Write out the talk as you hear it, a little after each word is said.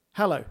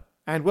Hello,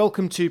 and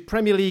welcome to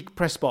Premier League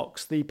Press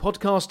Box, the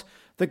podcast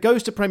that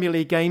goes to Premier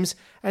League games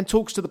and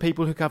talks to the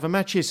people who cover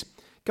matches,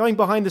 going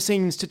behind the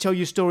scenes to tell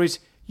you stories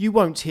you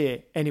won't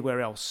hear anywhere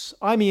else.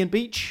 I'm Ian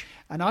Beach.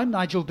 And I'm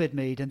Nigel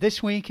Bidmead, and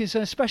this week is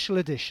a special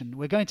edition.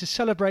 We're going to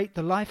celebrate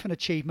the life and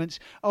achievements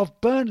of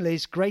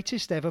Burnley's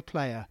greatest ever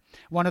player,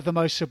 one of the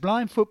most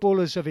sublime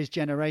footballers of his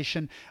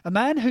generation, a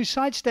man who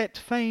sidestepped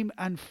fame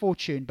and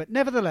fortune, but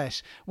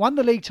nevertheless won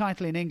the league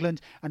title in England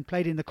and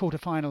played in the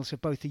quarter-finals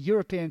of both the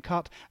European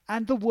Cup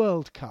and the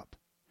World Cup.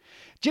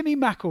 Jimmy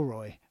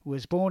McIlroy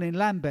was born in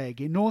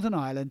Lambeg in Northern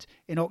Ireland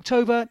in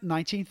October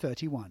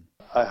 1931.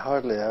 I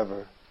hardly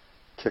ever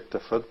kicked a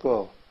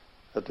football.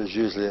 It was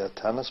usually a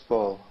tennis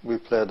ball. We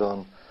played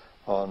on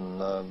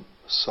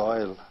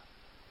soil,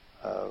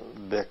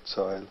 baked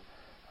soil,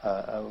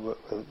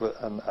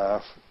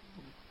 and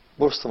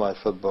most of my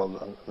football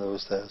in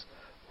those days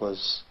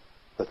was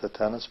with a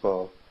tennis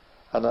ball.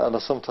 And I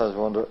sometimes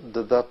wonder,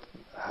 did that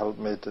help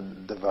me to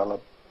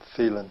develop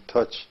feel and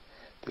touch?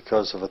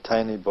 Because of a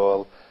tiny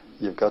ball,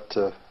 you've got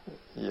to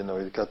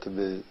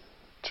be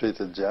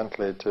treated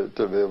gently to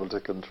be able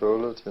to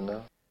control it, you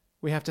know.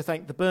 We have to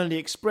thank the Burnley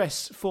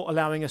Express for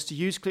allowing us to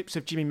use clips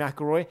of Jimmy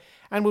McIlroy,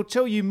 and we'll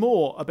tell you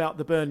more about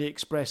the Burnley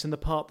Express and the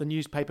part the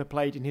newspaper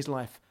played in his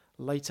life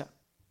later.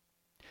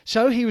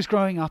 So he was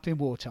growing up in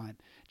wartime.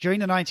 During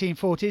the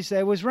 1940s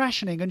there was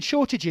rationing and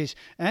shortages,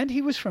 and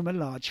he was from a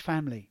large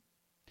family.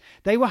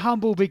 They were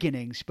humble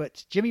beginnings,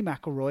 but Jimmy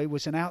McIlroy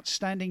was an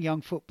outstanding young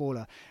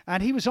footballer,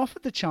 and he was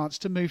offered the chance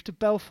to move to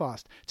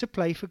Belfast to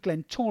play for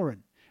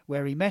Glentoran,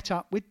 where he met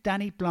up with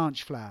Danny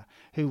Blanchflower,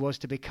 who was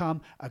to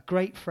become a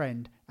great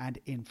friend and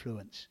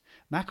influence.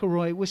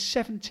 McIlroy was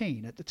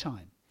 17 at the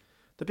time.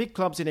 The big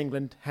clubs in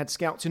England had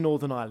scouts in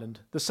Northern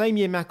Ireland. The same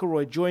year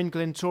McIlroy joined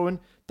Glentoran,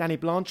 Danny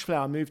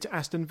Blanchflower moved to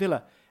Aston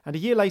Villa, and a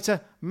year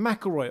later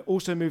McIlroy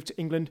also moved to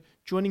England,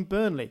 joining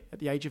Burnley at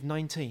the age of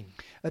 19.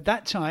 At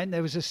that time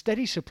there was a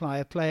steady supply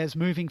of players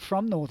moving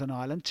from Northern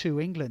Ireland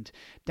to England.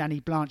 Danny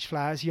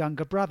Blanchflower's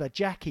younger brother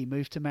Jackie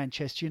moved to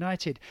Manchester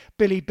United,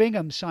 Billy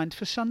Bingham signed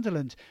for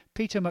Sunderland,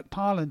 Peter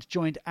McParland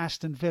joined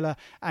Aston Villa,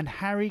 and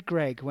Harry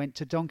Gregg went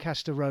to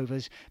Doncaster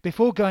Rovers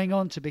before going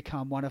on to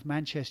become one of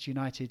Manchester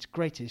United's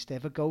greatest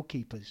ever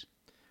goalkeepers.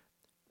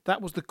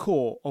 That was the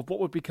core of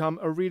what would become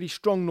a really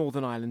strong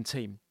Northern Ireland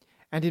team.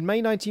 And in May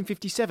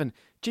 1957,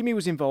 Jimmy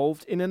was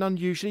involved in an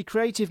unusually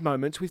creative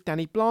moment with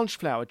Danny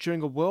Blanchflower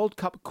during a World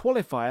Cup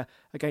qualifier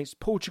against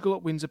Portugal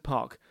at Windsor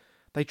Park.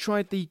 They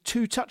tried the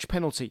two-touch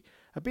penalty,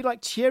 a bit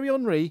like Thierry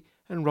Henry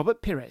and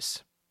Robert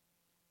Pires.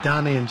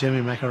 Danny and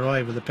Jimmy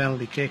McIlroy with a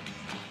penalty kick.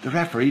 The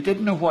referee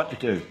didn't know what to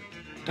do.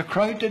 The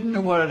crowd didn't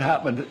know what had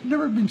happened. It had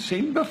never been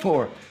seen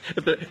before.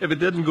 If it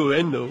didn't go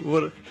in, though,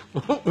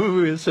 what would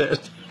we have said?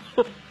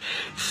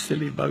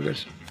 Silly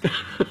buggers.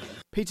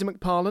 Peter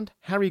McParland,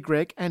 Harry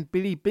Gregg and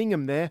Billy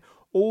Bingham there,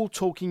 all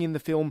talking in the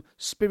film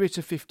Spirit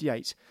of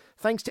 58.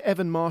 Thanks to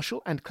Evan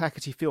Marshall and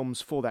Clackety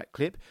Films for that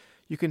clip.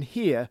 You can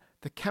hear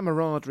the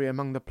camaraderie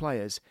among the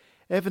players.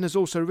 Evan has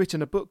also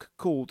written a book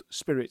called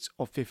Spirit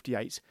of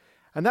 58.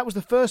 And that was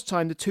the first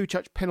time the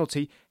two-touch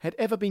penalty had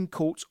ever been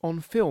caught on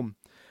film.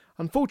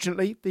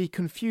 Unfortunately, the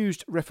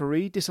confused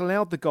referee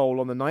disallowed the goal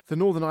on the night. The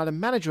Northern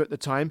Ireland manager at the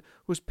time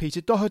was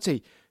Peter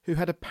Doherty, who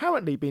had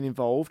apparently been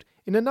involved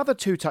in another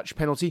two-touch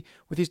penalty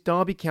with his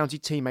Derby County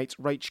teammate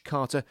Rach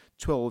Carter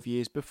 12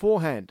 years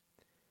beforehand.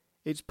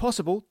 It's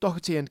possible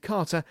Doherty and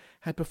Carter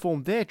had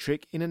performed their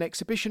trick in an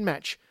exhibition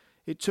match.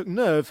 It took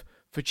nerve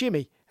for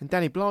Jimmy and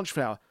Danny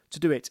Blanchflower to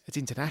do it at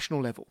international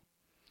level.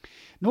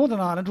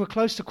 Northern Ireland were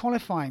close to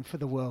qualifying for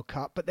the World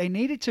Cup, but they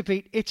needed to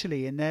beat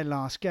Italy in their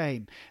last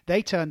game.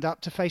 They turned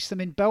up to face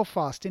them in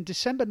Belfast in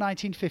December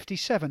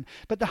 1957,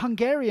 but the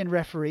Hungarian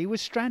referee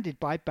was stranded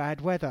by bad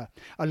weather.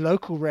 A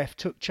local ref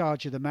took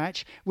charge of the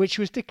match, which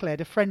was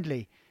declared a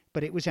friendly,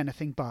 but it was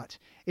anything but.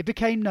 It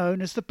became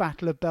known as the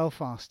Battle of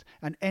Belfast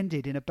and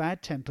ended in a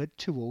bad-tempered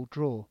 2-2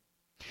 draw.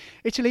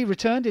 Italy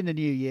returned in the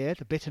new year,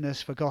 the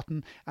bitterness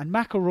forgotten, and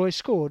McIlroy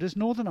scored as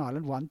Northern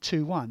Ireland won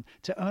 2-1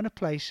 to earn a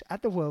place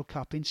at the World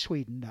Cup in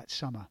Sweden that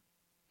summer.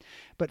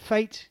 But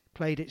fate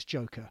played its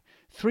joker.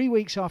 3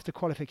 weeks after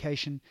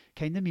qualification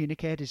came the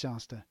Munich air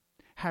disaster.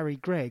 Harry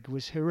Gregg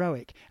was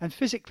heroic and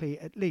physically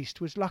at least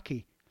was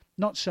lucky.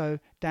 Not so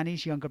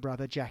Danny's younger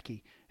brother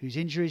Jackie, whose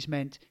injuries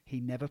meant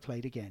he never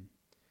played again.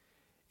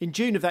 In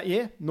June of that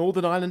year,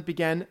 Northern Ireland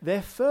began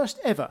their first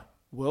ever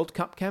World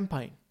Cup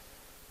campaign.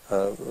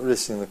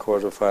 Reaching the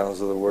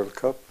quarter-finals of the World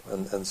Cup,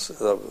 and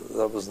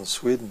that was in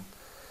Sweden.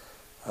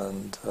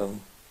 And,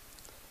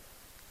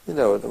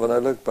 when I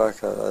look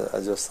back,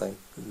 I just think,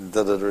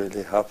 did it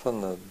really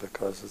happen?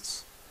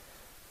 Because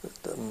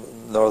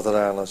Northern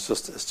Ireland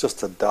it's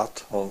just a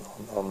dot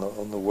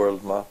on the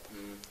world map.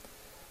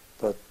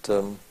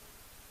 But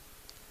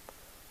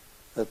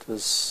it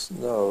was,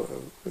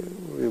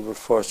 we were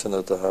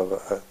fortunate to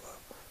have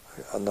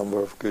a number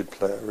of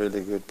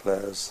really good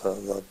players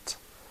at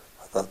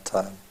that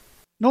time.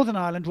 Northern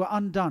Ireland were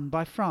undone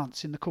by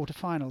France in the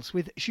quarter-finals,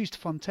 with Juste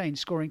Fontaine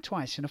scoring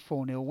twice in a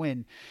 4-0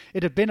 win.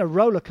 It had been a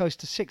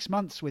rollercoaster 6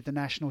 months with the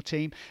national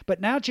team,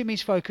 but now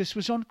Jimmy's focus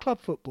was on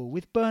club football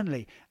with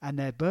Burnley and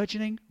their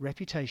burgeoning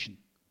reputation.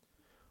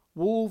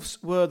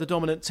 Wolves were the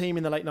dominant team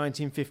in the late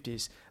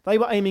 1950s. They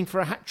were aiming for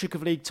a hat-trick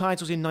of league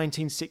titles in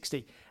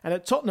 1960, and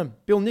at Tottenham,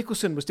 Bill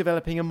Nicholson was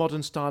developing a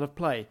modern style of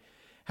play.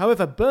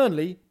 However,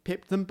 Burnley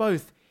pipped them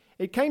both.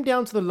 It came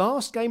down to the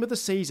last game of the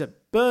season,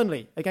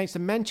 Burnley against a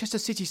Manchester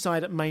City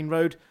side at Main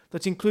Road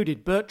that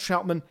included Bert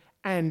Troutman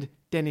and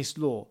Dennis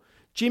Law.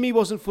 Jimmy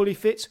wasn't fully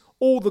fit,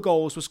 all the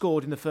goals were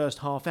scored in the first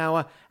half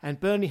hour, and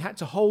Burnley had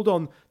to hold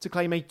on to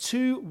claim a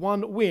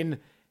 2-1 win,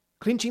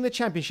 clinching the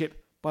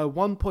championship by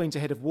 1 point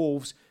ahead of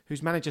Wolves,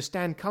 whose manager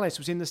Stan Cullis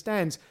was in the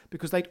stands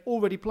because they'd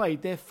already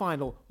played their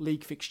final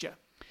league fixture.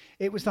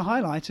 It was the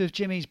highlight of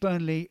Jimmy's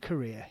Burnley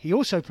career. He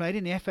also played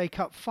in the FA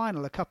Cup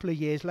final a couple of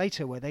years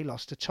later where they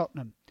lost to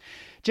Tottenham.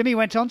 Jimmy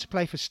went on to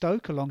play for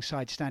Stoke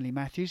alongside Stanley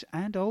Matthews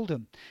and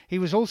Oldham. He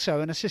was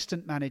also an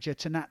assistant manager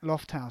to Nat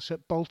Lofthouse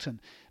at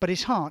Bolton, but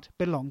his heart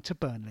belonged to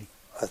Burnley.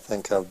 I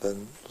think I've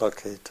been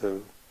lucky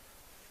to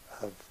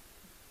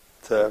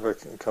ever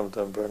come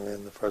to Burnley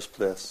in the first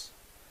place,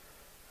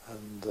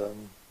 and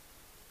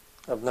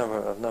I've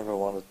never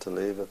wanted to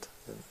leave it.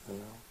 You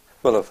know,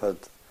 well, I've had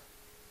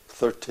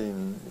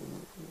 13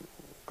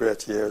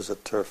 great years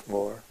at Turf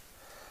Moor,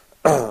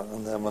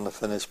 and then when I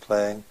finished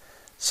playing,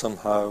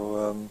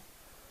 somehow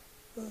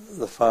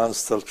the fans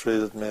still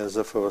treated me as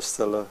if I was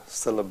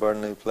still a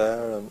Burnley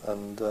player,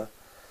 and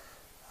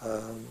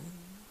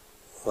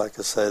like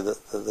I say,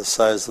 the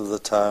size of the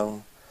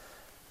town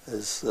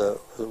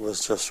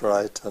was just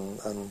right,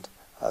 and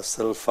I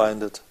still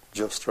find it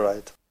just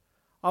right.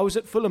 I was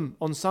at Fulham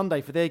on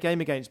Sunday for their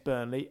game against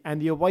Burnley, and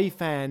the away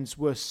fans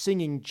were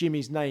singing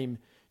Jimmy's name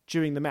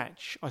during the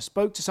match. I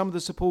spoke to some of the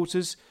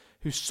supporters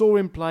who saw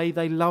him play.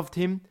 They loved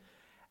him.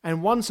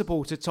 And one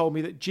supporter told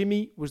me that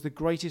Jimmy was the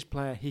greatest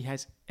player he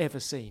has ever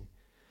seen.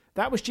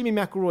 That was Jimmy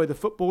McIlroy, the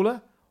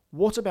footballer.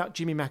 What about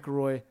Jimmy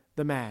McIlroy,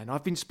 the man?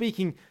 I've been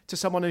speaking to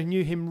someone who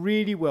knew him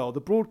really well, the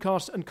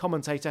broadcaster and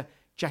commentator,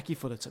 Jackie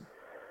Fullerton.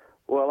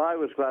 Well, I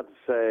was glad to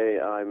say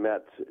I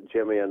met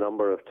Jimmy a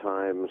number of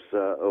times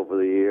over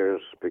the years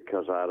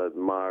because I had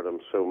admired him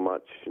so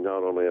much,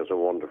 not only as a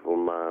wonderful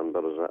man,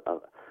 but as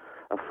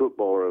a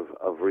footballer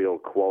of real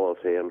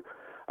quality. And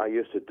I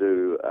used to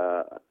do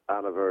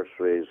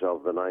anniversaries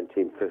of the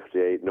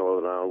 1958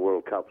 Northern Ireland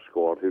World Cup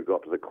squad who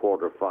got to the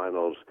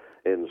quarter-finals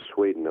in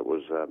Sweden. It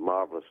was a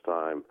marvellous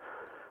time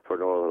for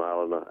Northern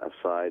Ireland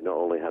aside. Not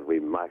only had we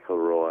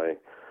McIlroy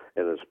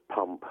in his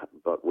pump,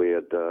 but we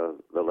had the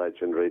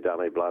legendary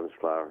Danny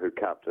Blanchflower, who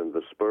captained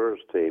the Spurs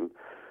team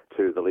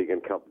to the League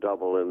and Cup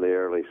double in the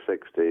early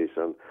 60s,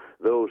 and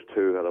those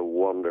two had a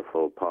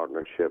wonderful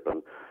partnership,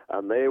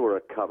 and they were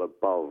a cut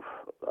above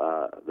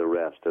the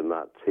rest in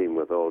that team,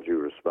 with all due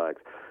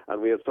respect.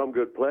 And we had some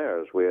good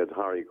players. We had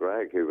Harry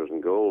Gregg, who was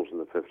in goals in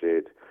the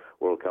 58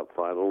 World Cup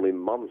final, only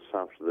months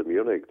after the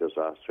Munich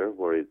disaster,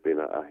 where he'd been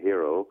a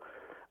hero,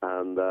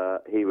 and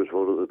he was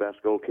voted the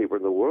best goalkeeper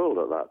in the world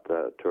at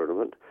that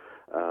tournament.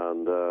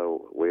 And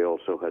we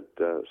also had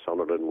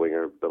Sunderland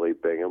winger Billy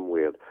Bingham.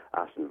 We had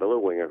Aston Villa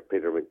winger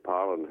Peter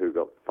McParland, who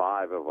got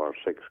 5 of our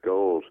 6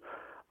 goals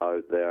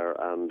out there,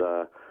 and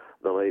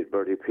the late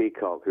Bertie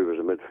Peacock, who was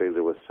a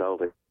midfielder with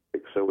Celtic.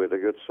 So we had a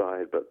good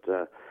side. But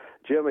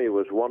Jimmy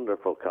was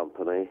wonderful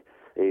company.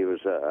 He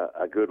was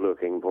a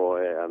good-looking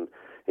boy, and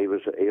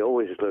he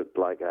always looked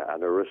like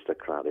an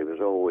aristocrat. He was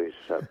always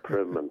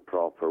prim and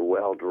proper,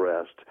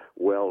 well-dressed,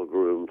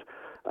 well-groomed.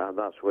 And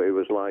that's what he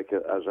was like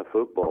as a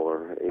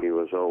footballer. He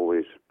was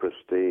always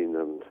pristine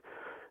and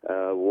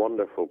a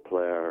wonderful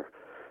player.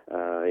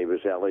 He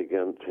was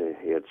elegant.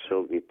 He had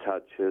silky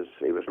touches.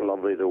 He was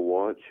lovely to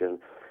watch. And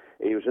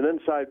he was an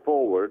inside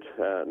forward.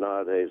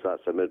 Nowadays,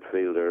 that's a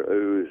midfielder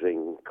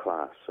oozing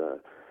class.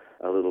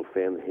 A little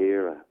fin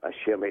here, a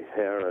shimmy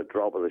there, a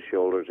drop of the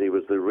shoulders. He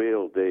was the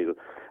real deal.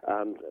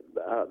 And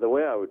the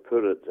way I would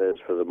put it is,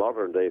 for the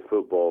modern-day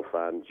football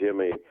fan,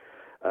 Jimmy,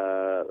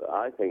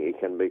 I think he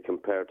can be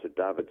compared to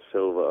David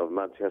Silva of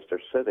Manchester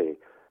City.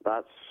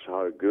 That's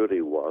how good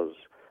he was,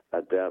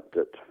 adept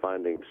at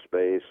finding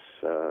space.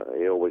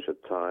 He always had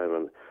time,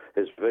 and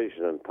his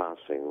vision and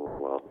passing,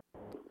 well,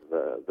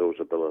 those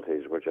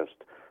abilities were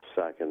just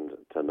second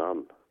to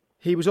none.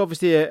 He was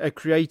obviously a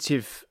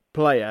creative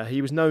player.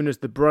 He was known as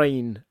the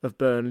brain of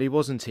Burnley,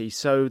 wasn't he?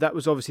 So that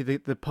was obviously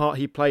the part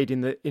he played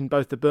in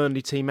both the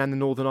Burnley team and the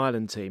Northern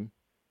Ireland team.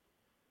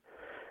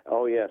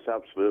 Oh, yes,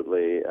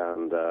 absolutely.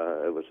 And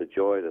it was a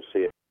joy to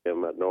see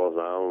him at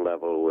Northern Ireland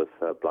level with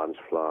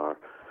Blanchflower.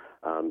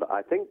 And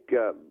I think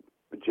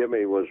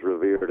Jimmy was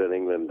revered in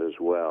England as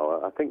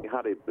well. I think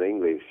had he been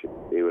English,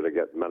 he would have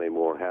got many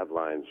more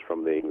headlines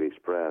from the English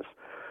press.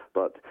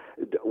 But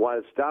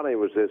whilst Danny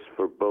was this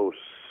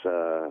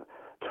verbose,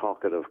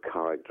 talkative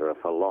character, a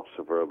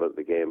philosopher about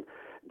the game,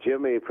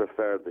 Jimmy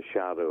preferred the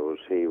shadows.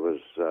 He was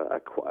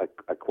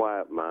a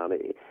quiet man.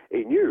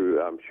 He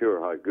knew, I'm sure,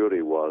 how good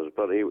he was,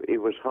 but he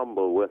was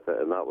humble with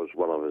it, and that was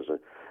one of his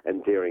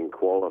endearing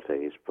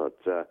qualities. But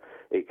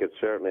he could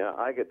certainly...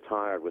 I get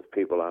tired with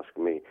people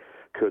asking me,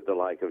 could the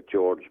like of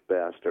George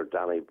Best or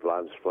Danny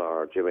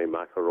Blanchflower or Jimmy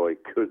McElroy,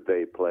 could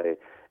they play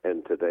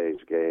in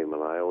today's game?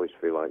 And I always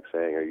feel like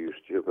saying, are you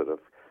stupid?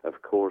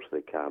 Of course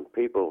they can.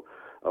 People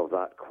of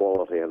that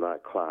quality and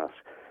that class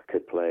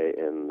could play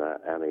in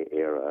any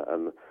era.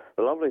 And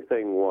the lovely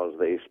thing was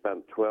that he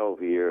spent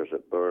 12 years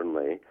at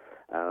Burnley,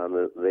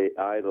 and they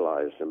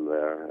idolised him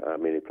there. I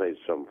mean, he played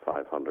some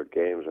 500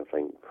 games, I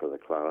think, for the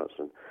Clarets,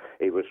 and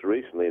he was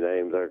recently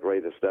named their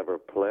greatest ever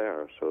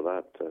player, so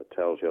that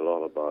tells you a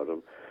lot about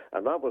him.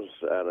 And that was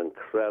an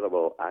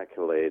incredible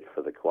accolade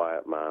for the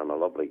quiet man, a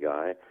lovely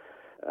guy,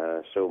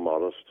 so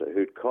modest,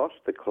 who'd cost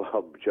the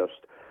club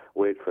just,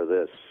 wait for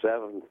this,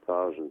 £7,000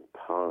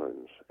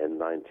 in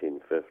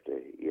 1950.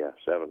 Yeah,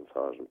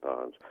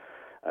 £7,000.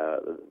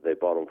 They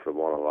bought him from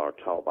one of our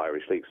top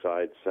Irish League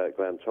sides,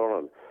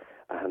 Glentoran,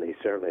 and he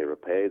certainly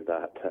repaid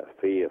that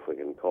fee, if we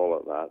can call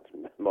it that,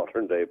 in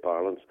modern-day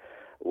parlance,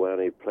 when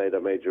he played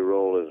a major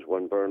role as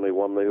when Burnley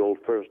won the old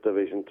First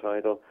Division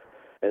title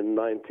in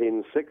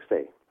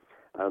 1960.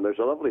 And there's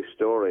a lovely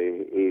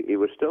story. He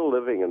was still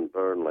living in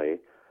Burnley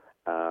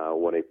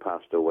when he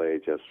passed away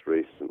just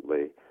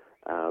recently.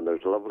 And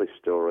there's a lovely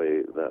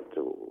story that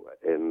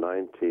in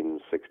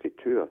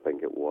 1962, I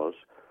think it was,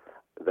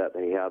 that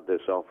he had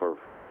this offer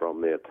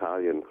from the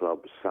Italian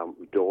club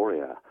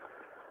Sampdoria.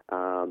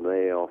 And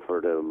they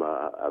offered him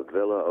a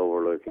villa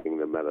overlooking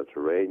the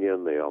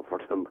Mediterranean. They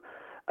offered him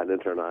an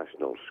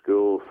international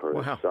school for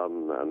his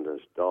son and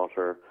his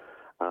daughter.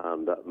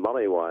 And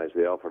money-wise,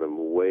 they offered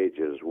him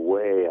wages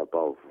way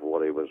above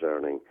what he was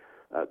earning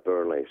at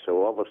Burnley.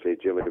 So obviously,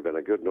 Jimmy, being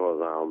a good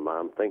Northern Ireland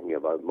man, thinking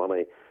about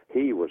money,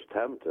 he was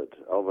tempted,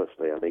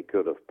 obviously, and he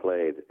could have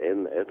played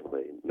in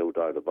Italy, no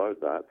doubt about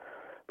that.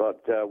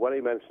 But when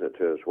he mentioned it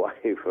to his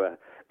wife,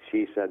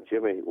 she said,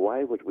 Jimmy,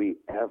 why would we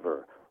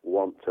ever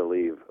want to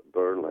leave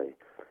Burnley?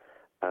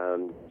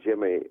 And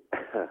Jimmy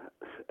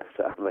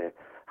sadly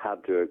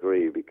had to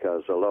agree,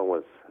 because along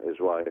with his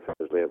wife,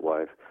 his late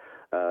wife,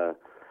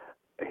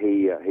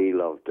 he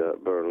loved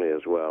Burnley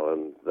as well.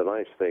 And the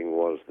nice thing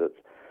was that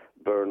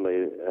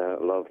Burnley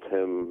loved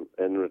him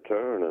in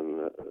return,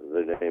 and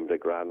they named a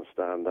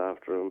grandstand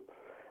after him.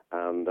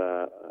 And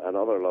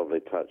another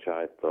lovely touch,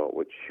 I thought,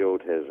 which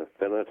showed his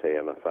affinity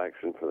and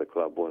affection for the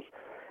club, was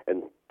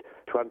in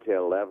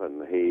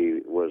 2011 he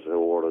was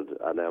awarded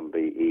an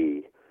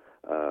MBE,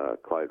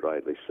 quite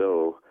rightly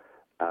so,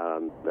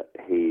 and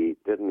he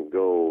didn't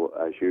go,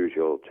 as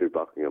usual, to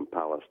Buckingham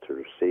Palace to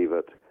receive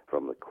it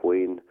from the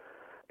Queen.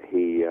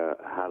 He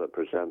had it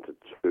presented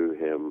to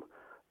him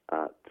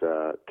at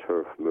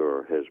Turf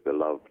Moor, his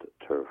beloved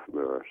Turf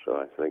Moor. So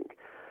I think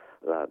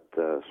that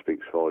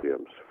speaks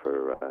volumes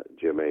for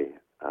Jimmy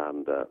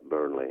and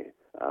Burnley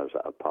as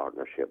a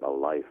partnership, a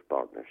life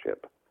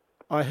partnership.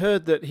 I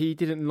heard that he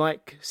didn't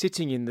like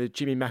sitting in the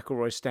Jimmy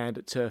McElroy stand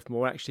at Turf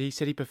Moor. Actually, he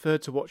said he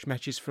preferred to watch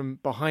matches from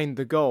behind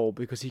the goal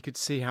because he could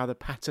see how the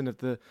pattern of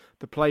the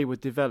play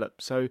would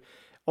develop. So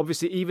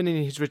obviously, even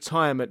in his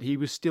retirement, he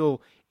was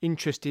still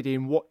interested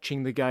in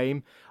watching the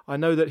game. I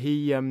know that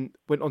he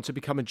went on to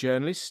become a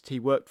journalist. He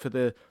worked for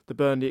the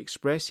Burnley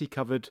Express. He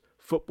covered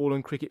football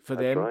and cricket for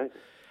them. Right.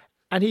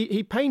 And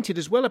he painted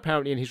as well,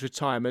 apparently, in his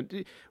retirement.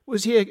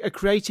 Was he a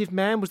creative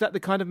man? Was that the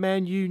kind of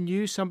man you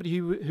knew, somebody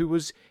who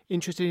was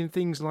interested in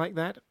things like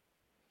that?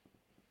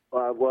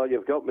 Well,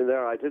 you've got me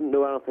there. I didn't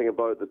know anything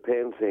about the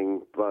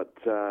painting, but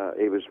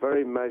he was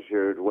very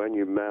measured when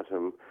you met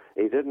him.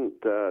 He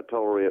didn't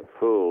tolerate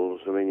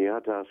fools. I mean, you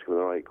had to ask him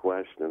the right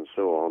question and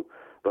so on.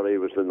 But he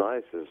was the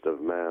nicest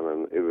of men,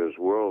 and it was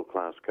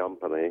world-class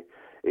company.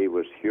 He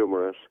was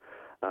humorous.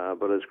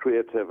 But his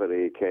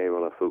creativity came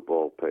on a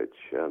football pitch,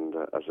 and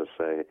as I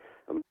say,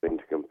 I'm going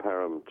to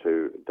compare him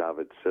to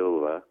David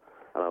Silva.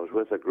 And I was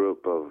with a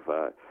group of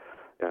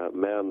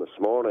men this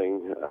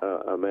morning,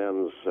 a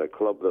men's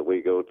club that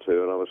we go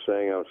to, and I was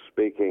saying I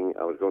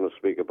was going to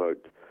speak about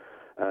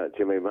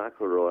Jimmy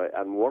McElroy,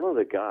 and one of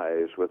the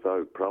guys,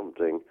 without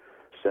prompting,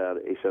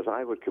 he says,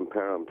 I would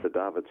compare him to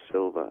David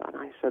Silva. And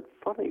I said,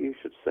 funny you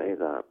should say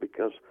that,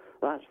 because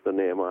that's the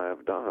name I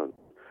have down.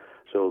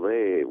 So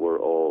they were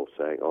all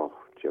saying, oh,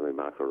 Jimmy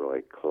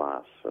McElroy,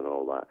 class and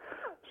all that.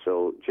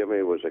 So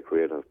Jimmy was a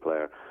creative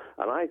player.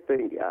 And I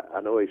think, I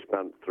know he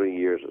spent 3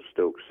 years at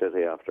Stoke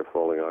City after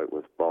falling out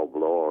with Bob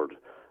Lord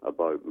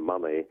about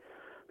money,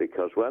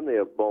 because when they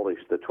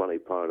abolished the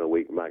 £20 a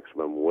week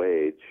maximum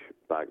wage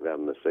back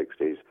then in the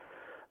 60s,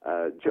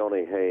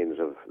 Johnny Haynes,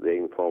 of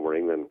the former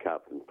England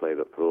captain, played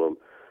at Fulham.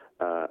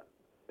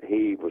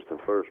 He was the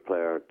first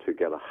player to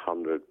get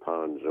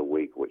 £100 a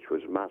week, which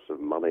was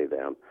massive money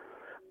then.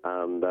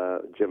 And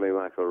Jimmy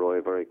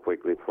McElroy very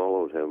quickly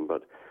followed him,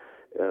 but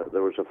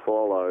there was a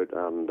fallout,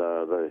 and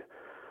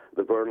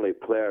the Burnley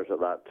players at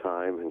that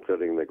time,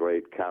 including the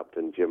great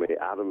captain Jimmy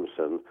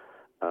Adamson,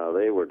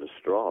 they were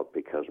distraught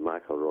because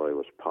McElroy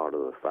was part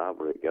of the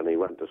fabric, and he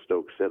went to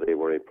Stoke City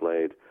where he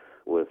played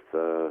with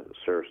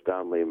Sir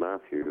Stanley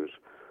Matthews,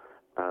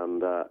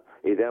 and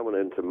he then went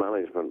into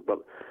management. But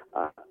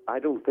I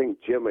don't think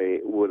Jimmy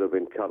would have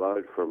been cut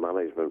out for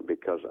management,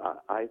 because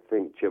I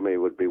think Jimmy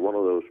would be one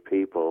of those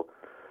people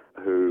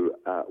who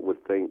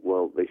would think,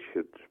 well, they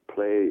should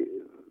play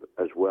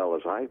as well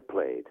as I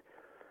played.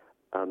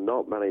 And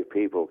not many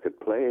people could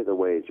play the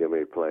way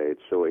Jimmy played.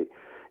 So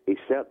he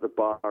set the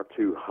bar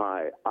too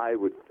high, I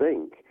would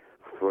think,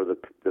 for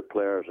the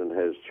players in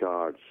his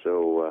charge.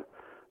 So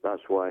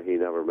that's why he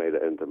never made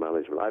it into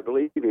management. I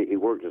believe he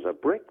worked as a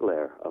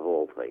bricklayer, of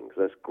all things.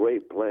 This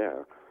great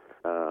player.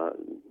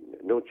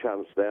 No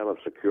chance then of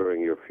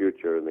securing your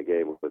future in the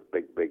game with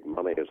big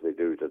money as they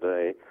do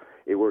today.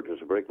 He worked as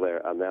a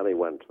bricklayer, and then he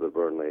went to the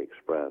Burnley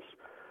Express.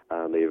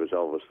 And he was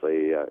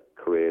obviously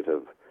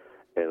creative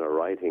in a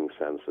writing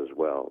sense as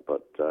well.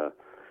 But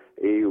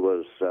he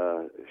was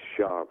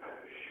sharp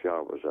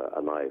as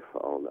a knife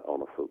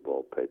on a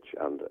football pitch,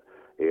 and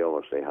he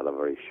obviously had a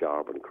very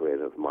sharp and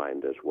creative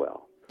mind as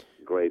well.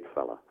 Great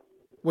fella.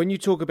 When you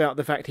talk about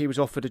the fact he was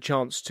offered a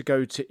chance to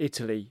go to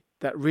Italy,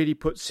 that really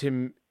puts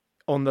him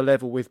on the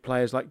level with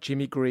players like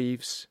Jimmy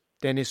Greaves,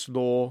 Denis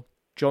Law,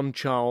 John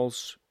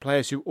Charles,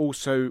 players who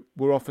also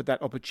were offered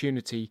that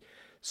opportunity.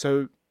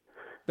 So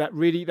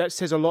that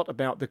says a lot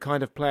about the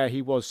kind of player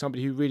he was,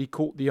 somebody who really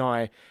caught the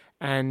eye.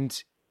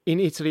 And in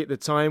Italy at the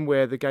time,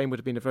 where the game would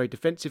have been a very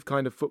defensive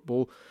kind of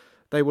football,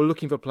 they were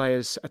looking for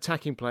players,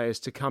 attacking players,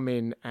 to come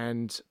in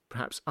and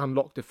perhaps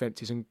unlock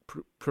defences and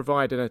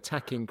provide an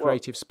attacking,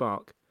 creative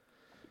spark.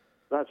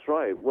 That's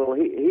right. Well,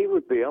 he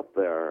would be up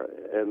there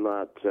in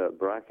that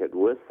bracket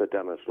with the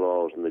Denis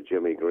Laws and the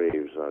Jimmy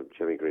Greaves.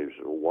 Jimmy Greaves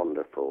is a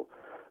wonderful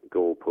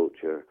goal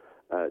poacher.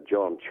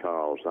 John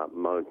Charles, that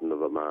mountain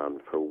of a man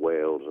for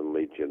Wales and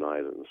Leeds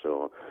United and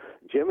so on.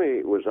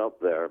 Jimmy was up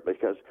there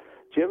because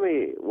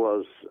Jimmy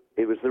was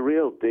the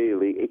real deal.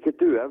 He could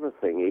do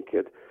everything.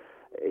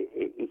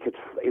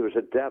 He was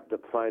adept at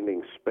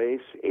finding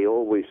space. He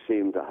always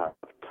seemed to have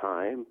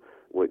time,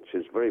 which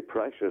is very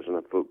precious in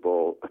a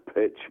football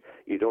pitch.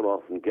 You don't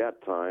often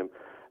get time.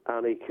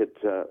 And he could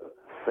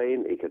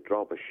feint, he could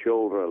drop a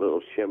shoulder, a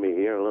little shimmy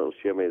here, a little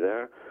shimmy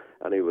there,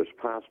 and he was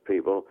past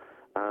people.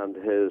 And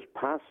his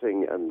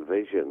passing and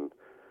vision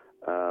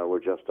were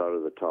just out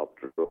of the top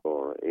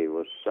drawer. He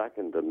was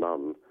second to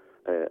none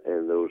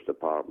in those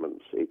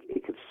departments. He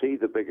could see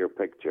the bigger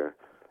picture,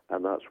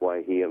 and that's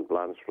why he and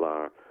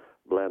Blanchflower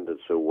blended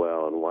so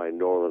well, and why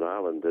Northern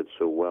Ireland did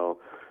so well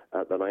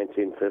at the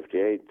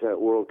 1958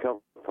 World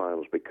Cup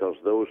finals, because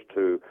those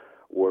two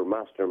were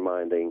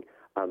masterminding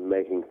and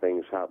making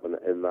things happen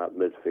in that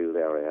midfield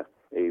area.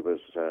 He was,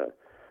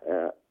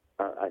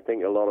 I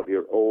think a lot of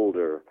your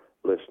older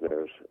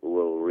listeners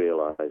will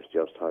realise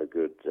just how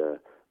good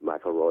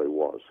McIlroy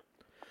was.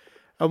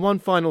 And one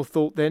final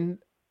thought then.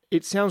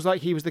 It sounds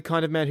like he was the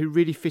kind of man who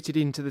really fitted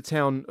into the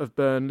town of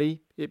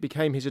Burnley. It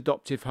became his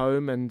adoptive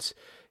home, and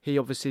he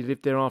obviously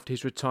lived there after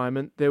his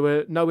retirement. There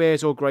were no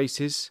airs or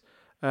graces.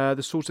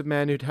 The sort of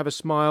man who'd have a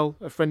smile,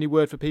 a friendly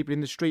word for people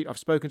in the street. I've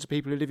spoken to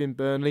people who live in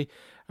Burnley,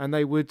 and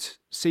they would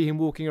see him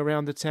walking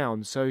around the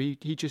town. So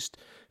he just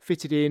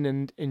fitted in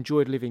and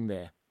enjoyed living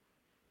there.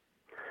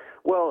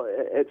 Well,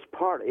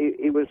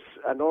 he was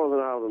a Northern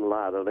Ireland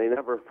lad, and he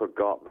never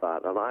forgot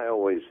that. And I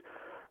always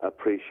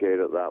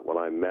appreciated that when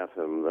I met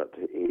him, that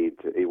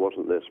he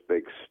wasn't this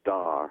big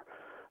star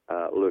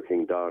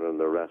looking down on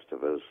the rest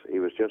of us. He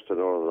was just a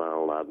Northern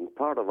Ireland lad. And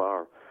part of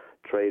our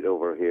trade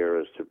over here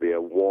is to be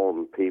a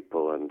warm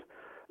people, and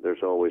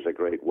there's always a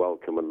great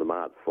welcome in the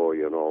mat for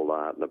you and all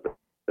that, and a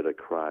bit of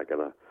crack,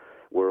 and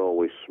we're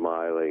always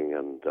smiling.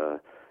 And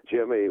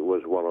Jimmy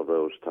was one of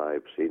those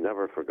types. He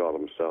never forgot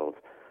himself.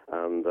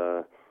 And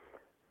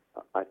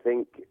I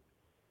think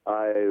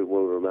I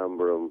will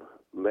remember him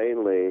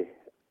mainly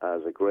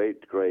as a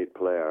great, great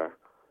player,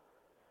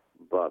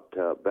 but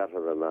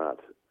better than that,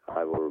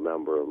 I will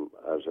remember him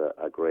as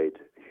a great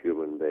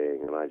human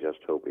being, and I just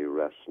hope he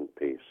rests in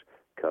peace,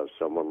 because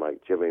someone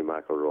like Jimmy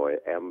McIlroy,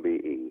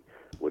 MBE,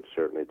 would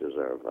certainly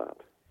deserve that.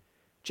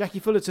 Jackie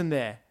Fullerton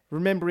there,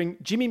 remembering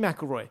Jimmy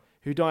McIlroy,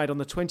 who died on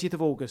the 20th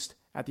of August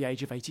at the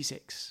age of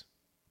 86.